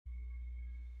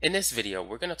In this video,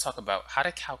 we're going to talk about how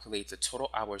to calculate the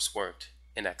total hours worked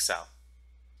in Excel.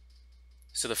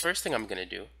 So the first thing I'm going to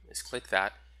do is click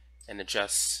that and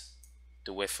adjust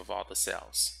the width of all the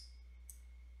cells.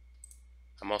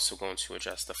 I'm also going to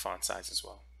adjust the font size as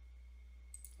well.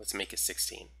 Let's make it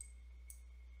 16.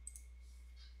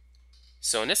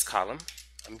 So in this column,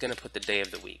 I'm going to put the day of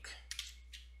the week.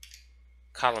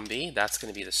 Column B, that's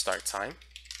going to be the start time.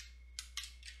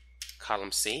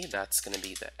 Column C, that's going to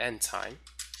be the end time.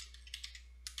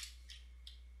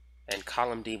 And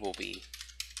column D will be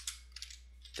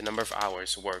the number of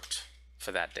hours worked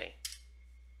for that day.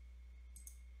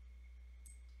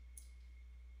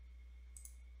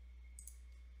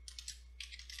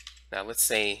 Now let's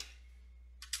say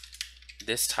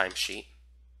this timesheet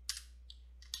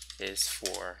is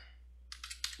for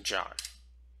John.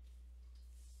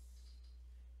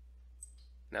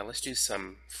 Now let's do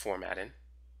some formatting.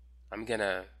 I'm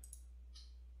gonna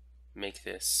make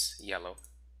this yellow.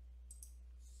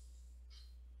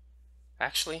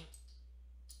 Actually,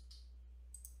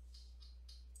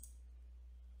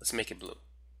 let's make it blue.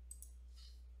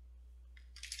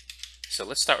 So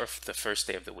let's start with the first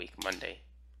day of the week, Monday.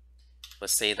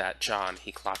 Let's say that John,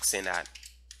 he clocks in at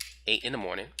 8 in the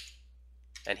morning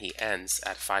and he ends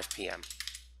at 5 p.m.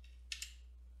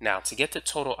 Now, to get the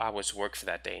total hours worked for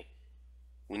that day,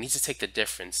 we need to take the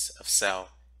difference of cell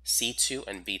C2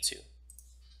 and B2.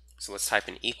 So let's type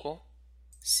in equal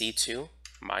C2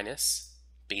 minus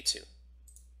B2.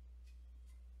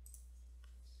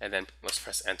 And then let's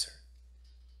press enter.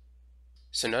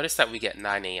 So notice that we get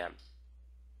 9 a.m.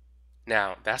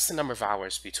 Now, that's the number of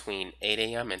hours between 8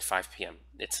 a.m. and 5 p.m.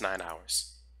 It's 9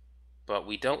 hours. But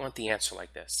we don't want the answer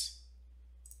like this.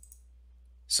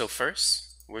 So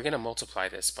first, we're going to multiply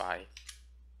this by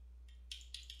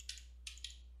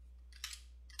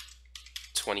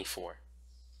 24.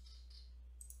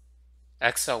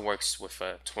 Excel works with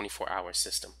a 24-hour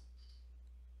system.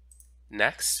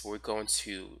 Next, we're going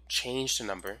to change the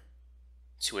number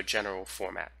to a general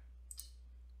format.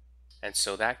 And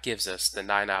so that gives us the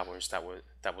 9 hours that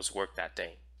was worked that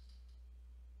day.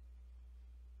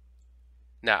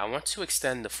 Now I want to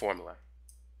extend the formula.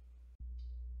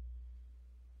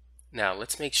 Now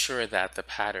let's make sure that the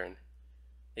pattern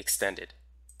extended.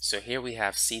 So here we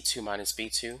have C2 minus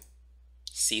B2,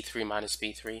 C3 minus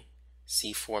B3,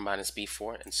 C4 minus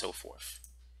B4, and so forth.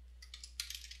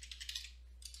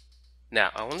 Now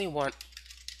I only want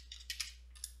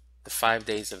the 5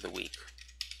 days of the week.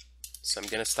 So I'm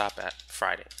going to stop at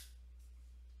Friday.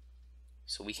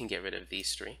 So we can get rid of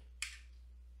these 3.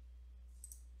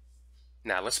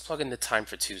 Now let's plug in the time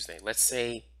for Tuesday. Let's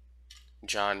say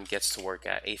John gets to work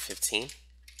at 8:15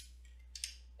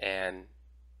 and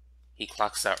he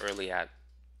clocks out early at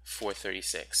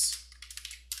 4:36.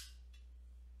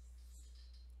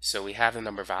 So we have the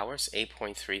number of hours,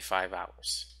 8.35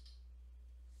 hours.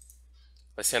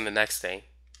 Let's say on the next day,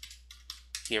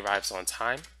 he arrives on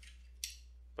time,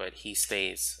 but he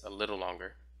stays a little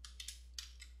longer.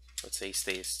 Let's say he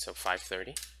stays till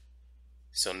 5:30,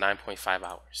 so 9.5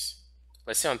 hours.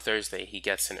 Let's say on Thursday he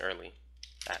gets in early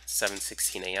at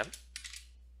 7:16 a.m.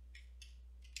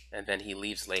 and then he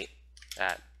leaves late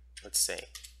at, let's say,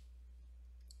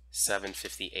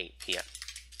 7:58 p.m.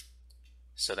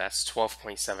 So that's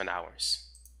 12.7 hours.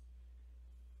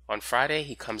 On Friday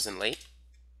he comes in late,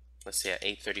 let's say at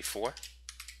 8:34,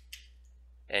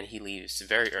 and he leaves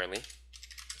very early,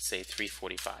 say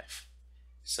 3:45.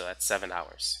 So that's 7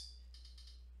 hours.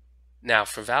 Now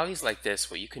for values like this,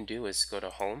 what you can do is go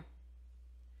to home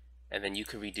and then you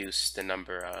can reduce the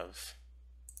number of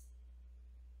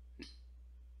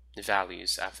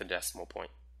values after the decimal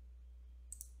point.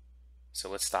 So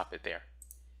let's stop it there.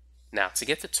 Now to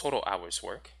get the total hours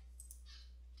work,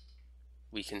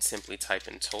 we can simply type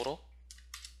in total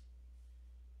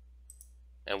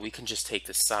and we can just take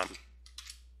the sum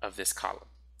of this column.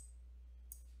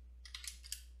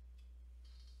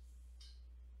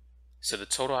 So the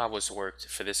total hours worked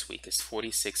for this week is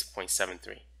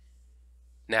 46.73.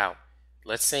 Now,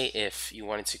 let's say if you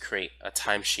wanted to create a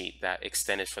timesheet that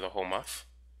extended for the whole month,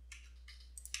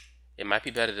 it might be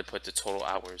better to put the total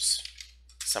hours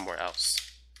somewhere else.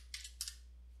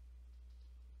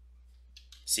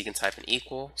 So you can type in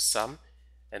equal, sum,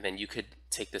 and then you could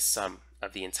take the sum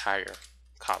of the entire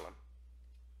column.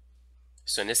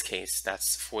 So in this case,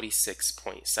 that's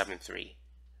 46.73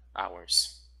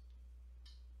 hours.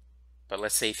 But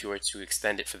let's say if you were to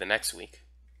extend it for the next week,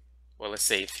 or let's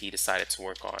say if he decided to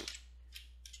work on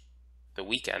the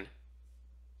weekend,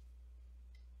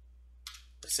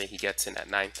 let's say he gets in at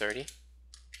 9:30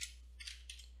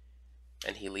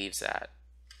 and he leaves at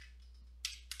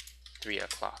 3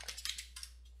 o'clock.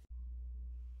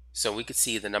 So we could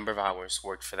see the number of hours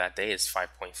worked for that day is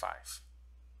 5.5.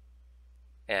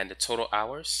 And the total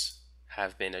hours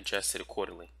have been adjusted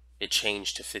accordingly. It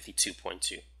changed to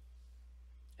 52.2.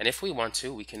 And if we want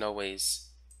to, we can always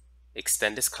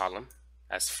extend this column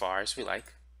as far as we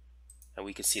like, and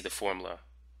we can see the formula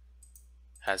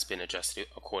has been adjusted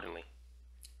accordingly.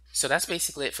 So that's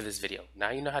basically it for this video. Now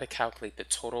you know how to calculate the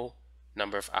total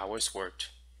number of hours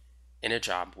worked in a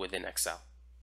job within Excel.